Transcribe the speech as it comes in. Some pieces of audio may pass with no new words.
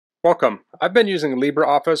Welcome. I've been using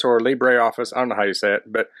LibreOffice or LibreOffice, I don't know how you say it,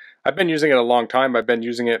 but I've been using it a long time. I've been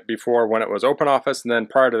using it before when it was OpenOffice and then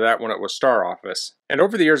prior to that when it was StarOffice. And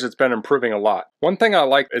over the years it's been improving a lot. One thing I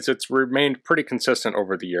like is it's remained pretty consistent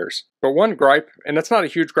over the years. But one gripe, and it's not a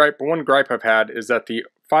huge gripe, but one gripe I've had is that the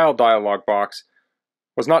File Dialog Box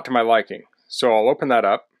was not to my liking. So I'll open that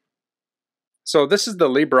up. So this is the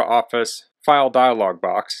LibreOffice File Dialog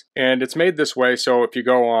Box, and it's made this way so if you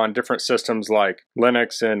go on different systems like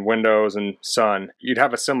Linux and Windows and Sun, you'd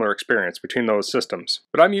have a similar experience between those systems.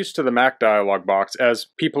 But I'm used to the Mac dialog box as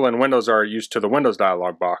people in Windows are used to the Windows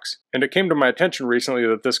dialog box, and it came to my attention recently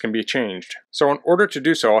that this can be changed. So in order to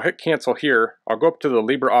do so, I'll hit cancel here, I'll go up to the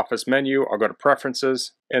LibreOffice menu, I'll go to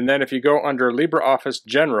preferences, and then if you go under LibreOffice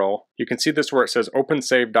General, you can see this where it says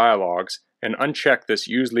OpenSave Dialogs, and uncheck this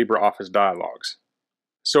Use LibreOffice Dialogs.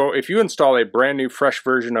 So if you install a brand new fresh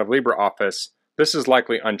version of LibreOffice, this is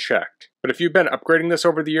likely unchecked. But if you've been upgrading this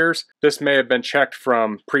over the years, this may have been checked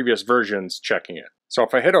from previous versions checking it. So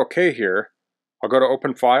if I hit OK here, I'll go to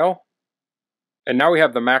Open File, and now we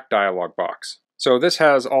have the Mac dialog box. So this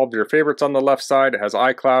has all of your favorites on the left side, it has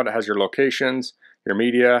iCloud, it has your locations, your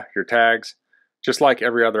media, your tags, just like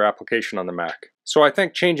every other application on the Mac. So I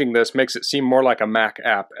think changing this makes it seem more like a Mac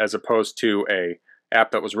app as opposed to a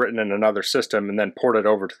app that was written in another system and then ported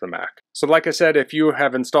over to the Mac. So like I said, if you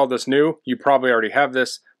have installed this new, you probably already have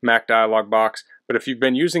this Mac dialog box, but if you've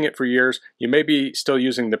been using it for years, you may be still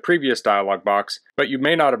using the previous dialog box, but you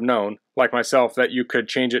may not have known, like myself, that you could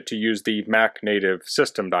change it to use the Mac native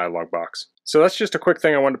system dialog box. So that's just a quick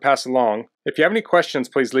thing I wanted to pass along. If you have any questions,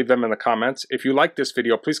 please leave them in the comments. If you like this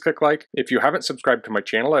video, please click like. If you haven't subscribed to my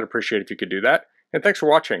channel, I'd appreciate if you could do that. And thanks for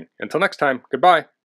watching. Until next time, goodbye.